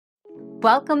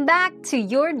Welcome back to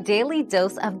your daily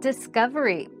dose of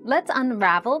discovery. Let's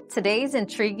unravel today's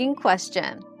intriguing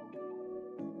question.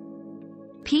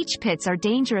 Peach pits are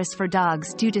dangerous for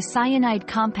dogs due to cyanide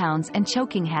compounds and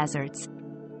choking hazards.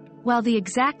 While the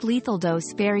exact lethal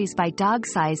dose varies by dog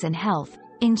size and health,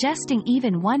 ingesting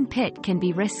even one pit can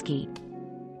be risky.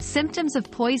 Symptoms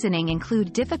of poisoning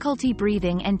include difficulty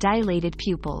breathing and dilated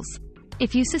pupils.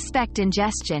 If you suspect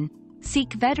ingestion,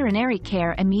 seek veterinary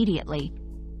care immediately.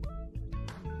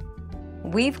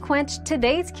 We've quenched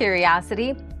today's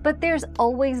curiosity, but there's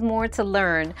always more to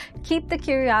learn. Keep the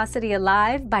curiosity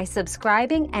alive by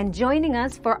subscribing and joining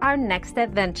us for our next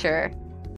adventure.